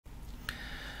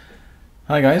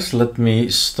Hi guys, let me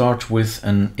start with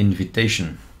an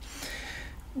invitation.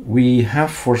 We have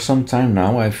for some time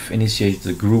now, I've initiated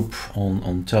a group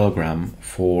on Telegram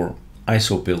for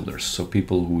ISO builders, so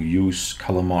people who use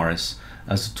Calamares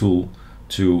as a tool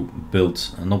to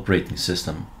build an operating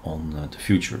system on the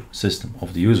future system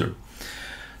of the user.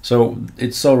 So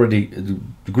it's already,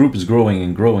 the group is growing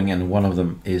and growing, and one of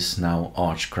them is now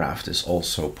Archcraft is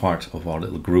also part of our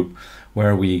little group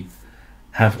where we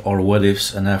have our what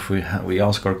ifs, and if we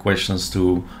ask our questions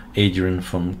to Adrian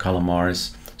from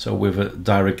Calamares. So with a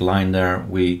direct line there,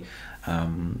 he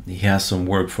has some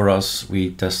work for us.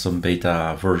 We test some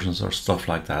beta versions or stuff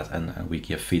like that, and we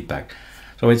give feedback.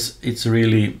 So it's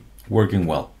really working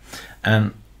well.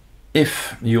 And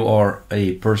if you are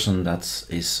a person that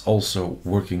is also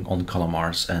working on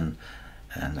Calamares and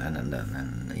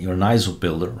you're an ISO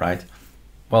builder, right?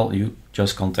 Well, you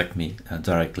just contact me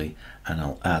directly and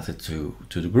I'll add it to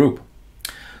the group.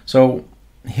 So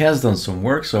he has done some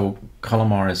work. So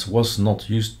Calamares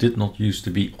did not used to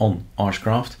be on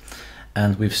Archcraft,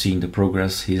 and we've seen the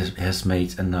progress he has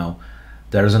made, and now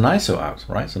there's an ISO out,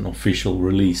 right? An official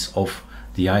release of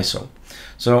the ISO.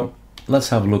 So let's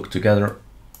have a look together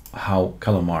how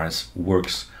Calamares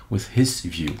works with his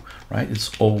view, right?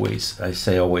 It's always, I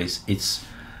say always, it's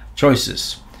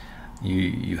choices.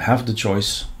 You have the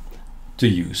choice to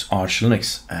use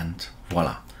ArcoLinux, and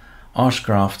voila,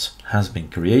 Archcraft has been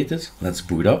created. Let's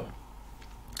boot up.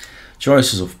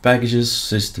 Choices of packages,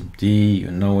 systemd, you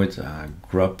know it,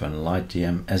 grub and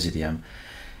lightdm, SEDM.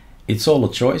 It's all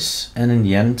a choice, and in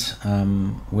the end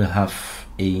we'll have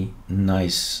a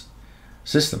nice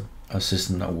system, a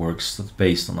system that works that's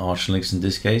based on ArcoLinux in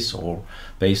this case, or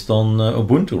based on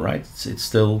Ubuntu, right?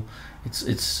 It's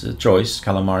a choice.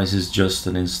 Calamares is just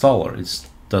an installer. It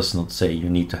does not say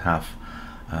you need to have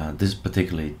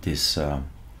this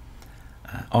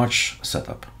Arch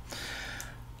setup.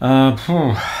 I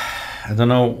don't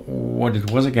know what it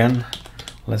was again.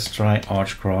 Let's try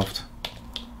Archcraft,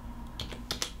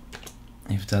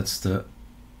 if that's the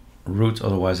root,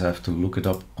 otherwise I have to look it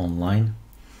up online.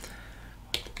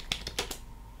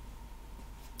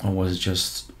 Or was it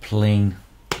just plain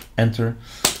enter?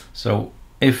 So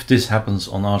if this happens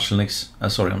on ArcoLinux,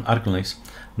 on ArcoLinux,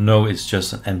 no, it's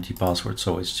just an empty password,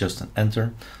 so it's just an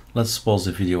enter. Let's pause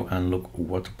the video and look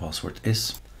what the password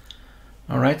is.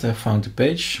 All right, I found the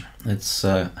page. It's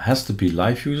has to be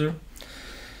live user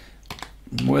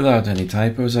without any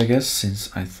typos, I guess, since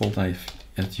I thought I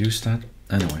had used that.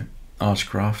 Anyway,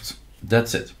 Archcraft,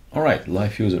 that's it. All right,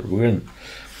 live user, we're in.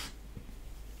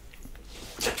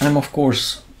 I'm of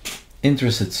course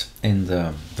interested in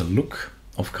the look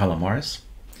of Calamares.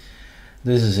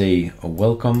 This is a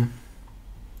welcome.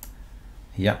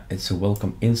 Yeah, it's a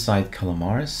welcome inside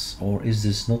Calamares, or is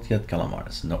this not yet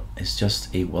Calamares? No, it's just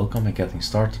a welcome, a getting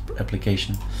started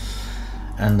application,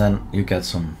 and then you get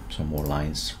some more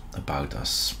lines about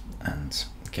us and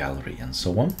gallery and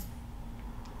so on.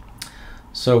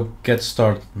 So get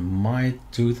started might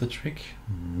do the trick.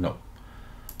 No,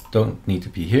 don't need to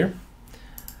be here.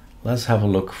 Let's have a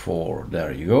look for,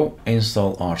 there you go,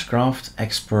 install Archcraft,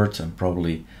 expert, and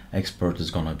probably expert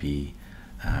is gonna be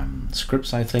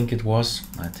scripts, I think it was.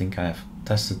 I think I have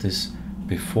tested this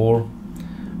before.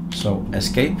 So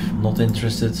escape, not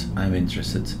interested. I'm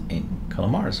interested in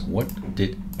Calamares. What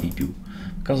did he do?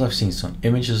 Because I've seen some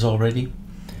images already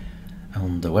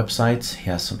on the website. He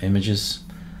has some images,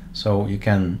 so you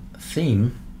can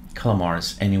theme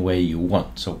Calamares any way you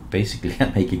want. So basically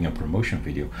I'm making a promotion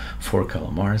video for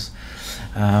Calamares.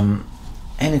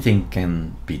 Anything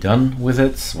can be done with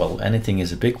it. Well, anything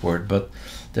is a big word, but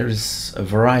there is a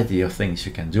variety of things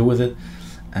you can do with it,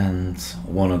 and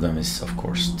one of them is of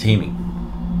course theming.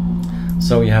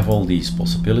 So you have all these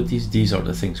possibilities. These are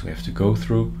the things we have to go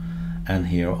through, and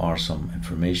here are some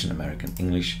information. American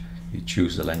English, you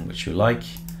choose the language you like.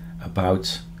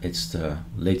 About, it's the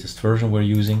latest version we're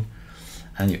using,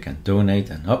 and you can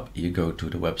donate, and up you go to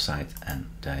the website, and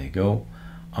there you go,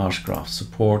 Archcraft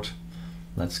support.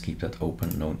 Let's keep that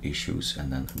open, known issues,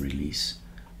 and then release.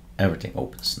 Everything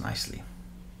opens nicely.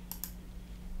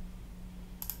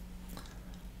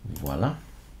 Voila.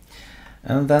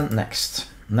 And then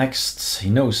next, he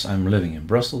knows I'm living in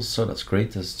Brussels, so that's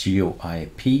great. That's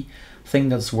GeoIP thing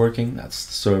that's working. That's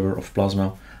the server of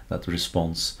Plasma that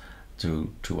responds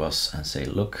to us and say,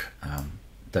 look,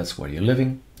 that's where you're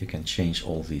living. You can change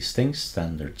all these things,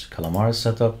 standard Calamares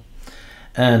setup.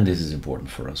 And this is important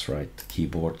for us, right? The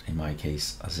keyboard, in my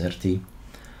case, AZERTY.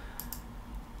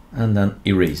 And then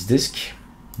erase disk,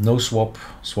 no swap,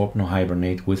 no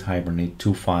hibernate, with hibernate,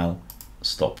 to file,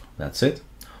 stop, that's it.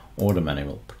 Or the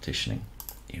manual partitioning.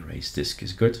 Erase disk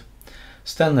is good.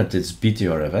 Standard it's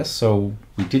BTRFS, so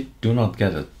we do not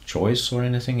get a choice or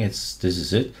anything. This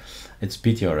is it. It's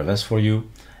BTRFS for you,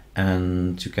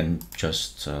 and you can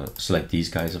just select these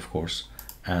guys, of course,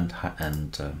 and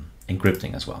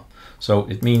encrypting as well. So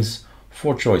it means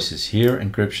 4 choices here,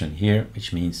 encryption here,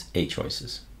 which means 8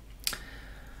 choices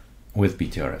with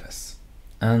BTRFS.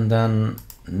 And then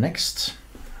next,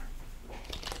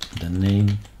 the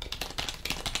name,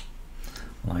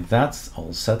 like that,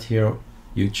 all set here.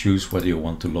 You choose whether you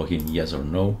want to log in yes or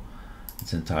no.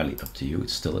 It's entirely up to you.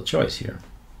 It's still a choice here.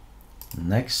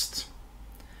 Next,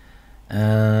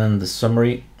 and the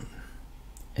summary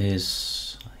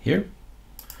is here,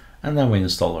 and then we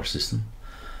install our system.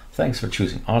 Thanks for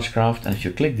choosing Archcraft. And if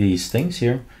you click these things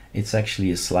here, it's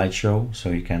actually a slideshow,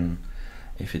 so you can,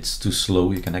 if it's too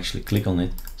slow, you can actually click on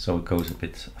it so it goes a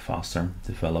bit faster.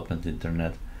 Development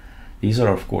internet. These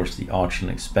are of course the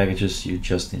ArcoLinux packages. You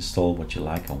just install what you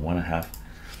like and want to have.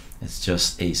 It's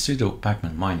just a sudo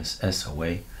pacman -s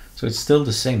away. So it's still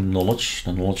the same knowledge.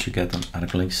 The knowledge you get on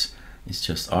ArcoLinux is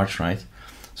just Arch, right?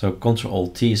 So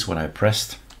Ctrl-T is what I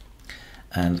pressed,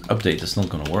 and update is not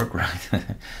going to work, right?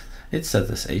 It's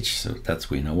set as H, so that's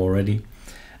we know already.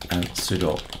 And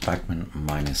sudo pacman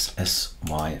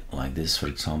 -sy like this, for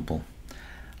example.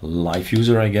 Live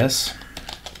user, I guess.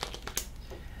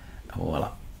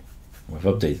 Voila, we've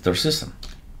updated our system.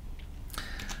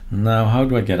 Now, how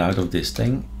do I get out of this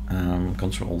thing?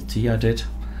 Ctrl-T I did.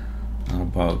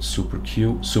 About Super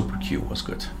Q was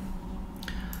good.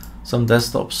 Some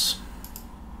desktops,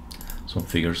 some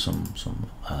figures, some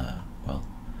well,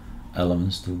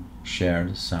 elements to share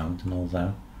the sound and all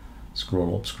that.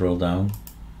 Scroll up, scroll down.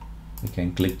 We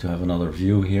can click to have another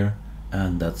view here,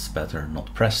 and that's better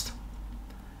not pressed.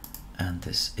 And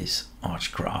this is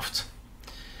Archcraft.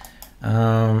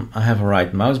 I have a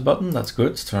right mouse button, that's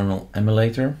good. Terminal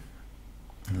emulator.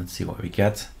 Let's see what we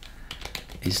get.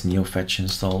 Is NeoFetch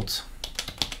installed?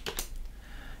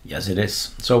 Yes, it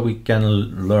is. So we can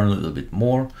learn a little bit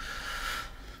more.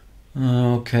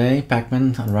 Okay,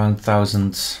 Pacman, around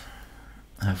 1,000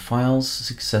 files,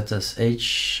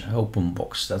 6ZSH,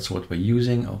 OpenBox, that's what we're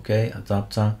using. Okay,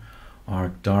 Adapter,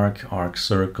 ArcDark,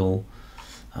 ArcCircle,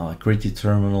 Alacrity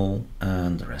Terminal,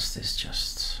 and the rest is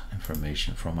just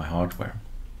information from my hardware.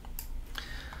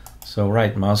 So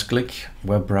right mouse click,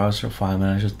 web browser, file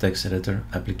manager, text editor,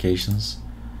 applications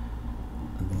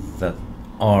that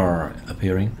are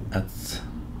appearing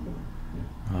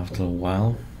after a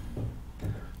while.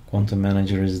 Quantum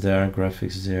Manager is there,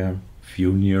 graphics there,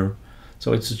 View.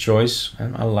 So it's a choice,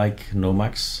 and I like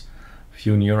Nomax.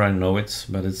 View, I know it,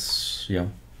 but it's, yeah,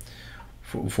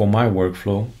 for my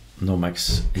workflow,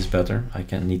 Nomax is better. I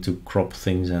can need to crop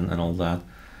things and all that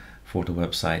for the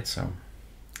website, so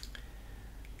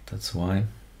that's why.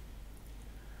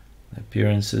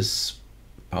 Appearances,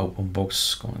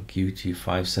 OpenBox,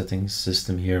 Qt5 settings,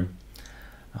 system here.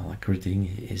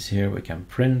 Alacrity is here, we can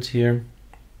print here.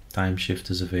 Time shift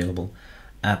is available.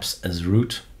 Apps as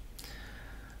root.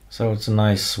 So it's a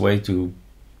nice way to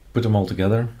put them all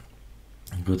together.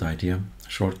 Good idea.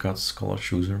 Shortcuts, color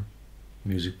chooser,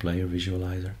 music player,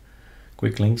 visualizer.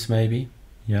 Quick links maybe,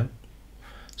 yeah.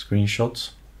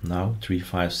 Screenshots, now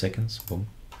 3-5 seconds, boom,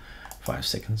 5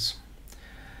 seconds.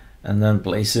 And then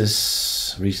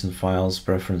places, recent files,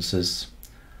 preferences,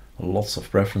 lots of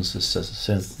preferences,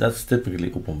 since that's typically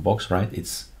OpenBox, right?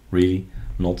 It's really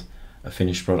not a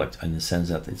finished product in the sense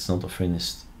that it's not a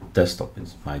finished desktop.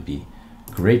 It might be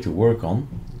great to work on,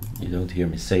 you don't hear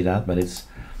me say that, but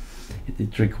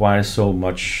it requires so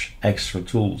much extra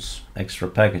tools, extra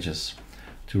packages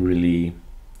to really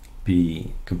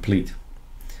be complete,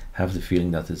 have the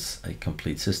feeling that it's a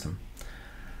complete system.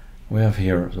 We have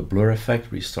here the blur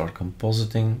effect, restart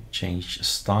compositing, change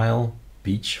style,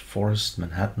 beach, forest,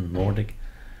 Manhattan, Nordic,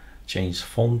 change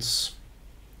fonts,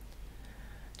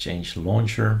 change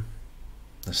launcher,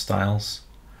 the styles,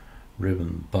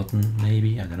 ribbon button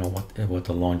maybe. I don't know what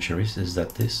the launcher is. Is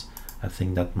that this? I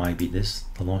think that might be this,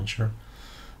 the launcher.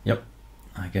 Yep,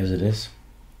 I guess it is.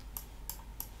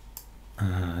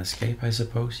 Escape, I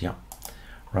suppose. Yeah.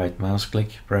 Right mouse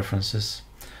click, preferences.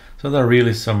 So there are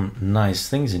really some nice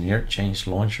things in here. Change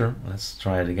launcher. Let's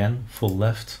try it again. Full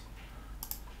left.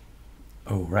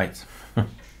 Oh, right.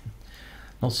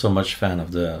 Not so much fan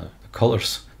of the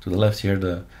colors to the left here,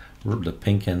 the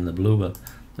pink and the blue, but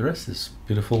the rest is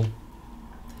beautiful.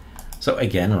 So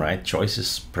again, right,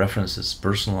 choices, preferences,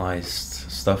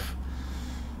 personalized stuff.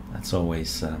 That's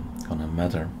always gonna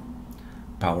matter.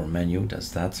 Power menu,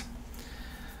 does that.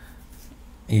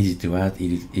 Easy to add,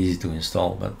 easy to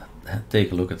install, but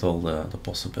take a look at all the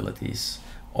possibilities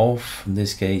of, in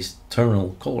this case,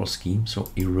 terminal color scheme.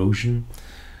 So erosion,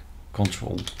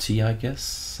 Control T, I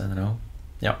guess, I don't know.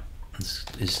 Yeah,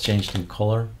 it's changed in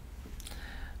color,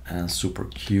 and Super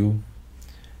Q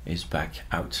is back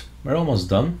out. We're almost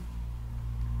done.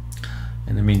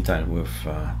 In the meantime, we've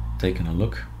taken a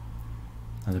look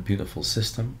at a beautiful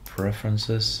system.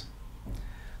 Preferences,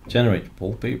 generate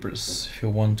wallpapers if you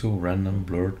want to, random,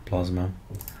 blurred, plasma.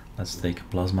 Let's take a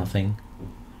plasma thing.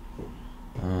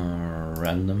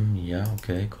 Random, yeah,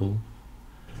 okay, cool.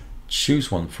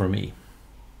 Choose one for me.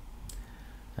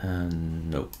 And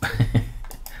no,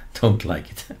 don't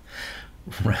like it.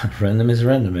 Random is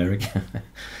random, Eric.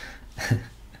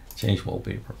 Change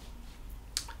wallpaper.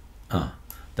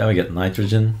 Then we get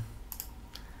nitrogen,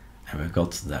 and we've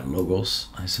got their logos,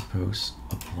 I suppose.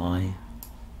 Apply.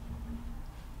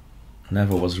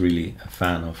 Never was really a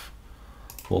fan of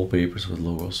wallpapers with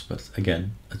logos, but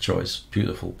again, a choice.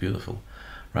 Beautiful, beautiful,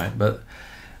 right? But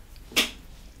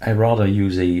I rather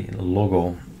use a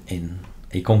logo in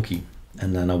a conky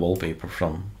and then a wallpaper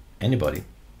from anybody,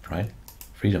 right?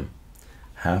 Freedom.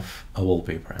 Have a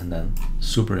wallpaper and then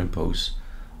superimpose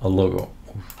a logo.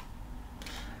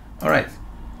 All right,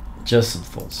 just some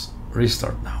thoughts.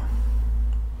 Restart now.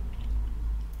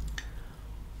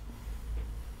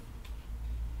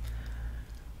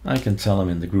 I can tell them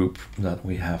in the group that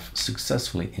we have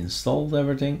successfully installed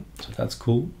everything, so that's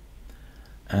cool.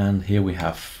 And here we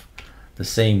have the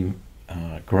same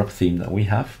grub theme that we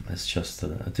have. It's just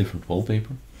a different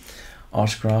wallpaper.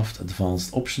 Archcraft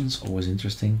advanced options, always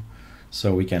interesting.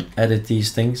 So we can edit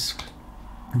these things.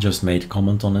 Just made a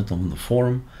comment on it on the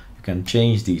forum. You can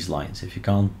change these lines. If you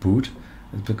can't boot,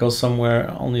 it's because somewhere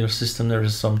on your system there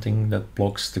is something that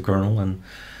blocks the kernel and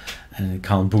it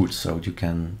can't boot. So you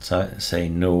can say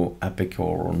no APIC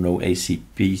or no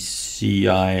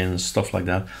ACPCI and stuff like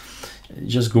that.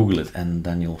 Just Google it and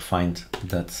then you'll find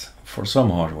that for some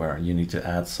hardware you need to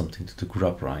add something to the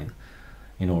grub line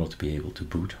in order to be able to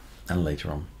boot, and later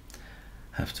on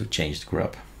have to change the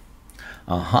grub.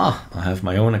 Aha, I have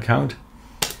my own account.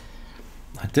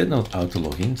 I did not auto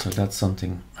log in, so that's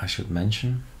something I should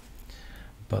mention.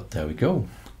 But there we go.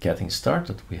 Getting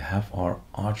started. We have our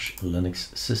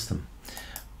ArchLinux system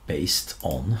based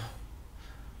on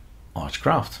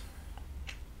Archcraft.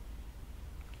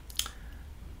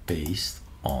 Based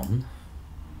on,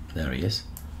 there he is.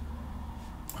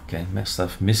 Okay, must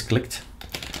have misclicked.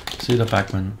 Sudo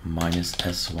pacman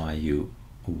 -syuyyu.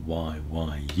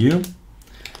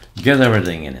 Get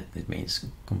everything in it. It means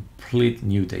complete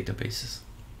new databases.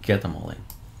 Get them all in.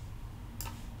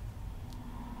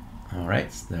 All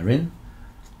right, they're in.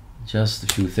 Just a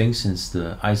few things since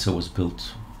the ISO was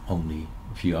built only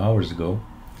a few hours ago.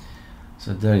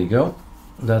 So there you go.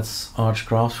 That's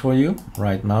Archcraft for you.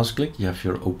 Right mouse click, you have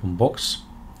your open box.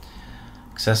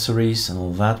 Accessories and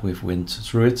all that, we've went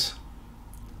through it.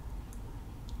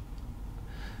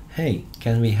 Hey,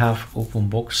 can we have open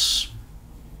box?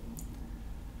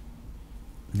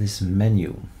 This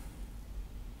menu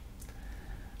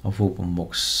of open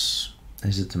box,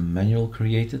 is it a manual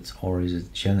created or is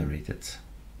it generated?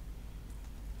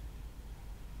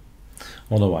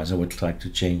 Otherwise I would like to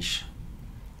change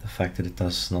the fact that it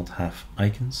does not have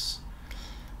icons.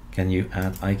 Can you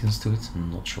add icons to it?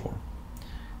 I'm not sure.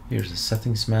 Here's the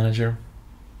settings manager.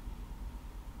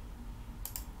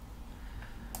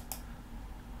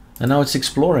 And now it's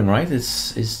exploring, right?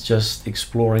 It's just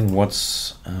exploring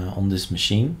what's on this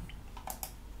machine.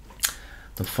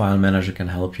 The file manager can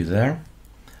help you there.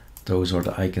 Those are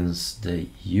the icons they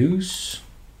use.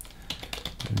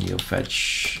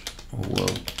 NeoFetch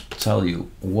will tell you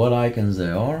what icons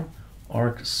they are.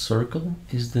 Arc Circle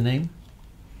is the name.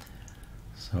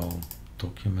 So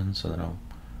documents, I don't know.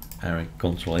 Eric,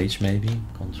 Control H maybe.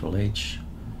 Control H.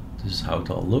 This is how it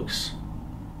all looks.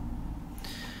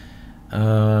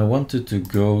 I wanted to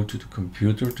go to the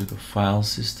computer, to the file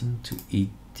system, to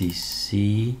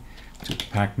etc, to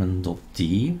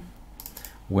pacman.d.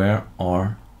 Where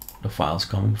are the files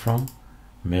coming from?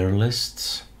 Mirror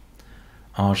lists,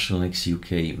 ArcoLinux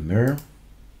UK mirror.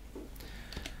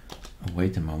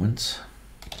 Wait a moment.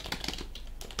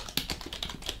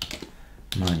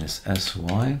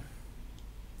 -sy.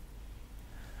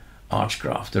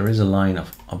 Archcraft. There is a line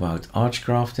about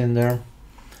Archcraft in there.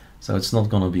 So it's not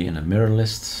going to be in a mirror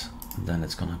list, then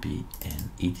it's going to be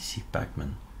in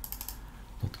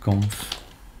etcpacman.conf,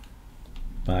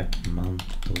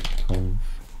 pacman.conf,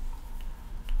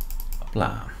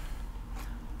 blah.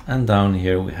 And down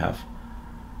here we have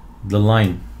the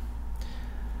line.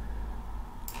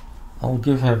 I'll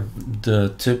give her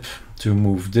the tip to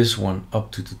move this one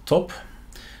up to the top,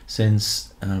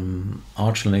 since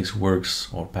ArcoLinux works,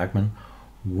 or pacman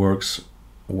works,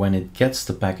 when it gets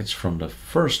the package from the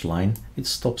first line, it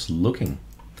stops looking.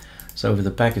 So if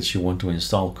the package you want to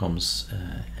install comes,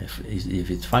 if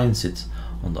it finds it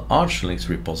on the ArcoLinux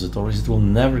repositories, it will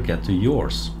never get to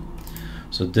yours.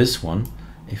 So this one,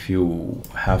 if you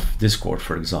have Discord,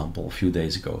 for example, a few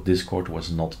days ago, Discord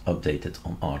was not updated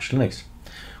on ArcoLinux.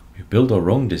 We build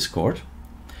our own Discord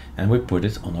and we put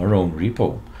it on our own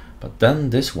repo. But then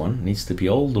this one needs to be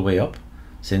all the way up,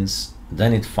 since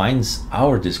then it finds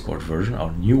our Discord version,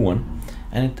 our new one,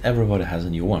 and everybody has a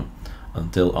new one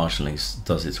until ArcoLinux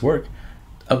does its work,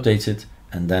 updates it,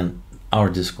 and then our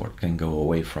Discord can go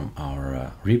away from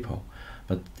our repo.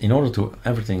 But in order to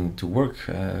everything to work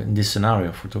in this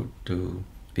scenario, to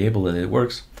be able that it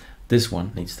works, this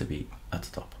one needs to be at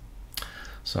the top.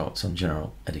 So some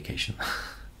general education.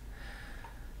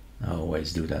 I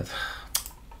always do that.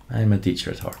 I'm a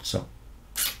teacher at heart, so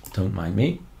don't mind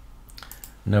me.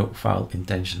 No foul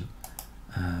intention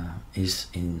is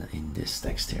in this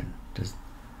text here.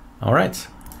 All right,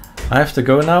 I have to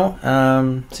go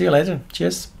now. See you later.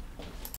 Cheers.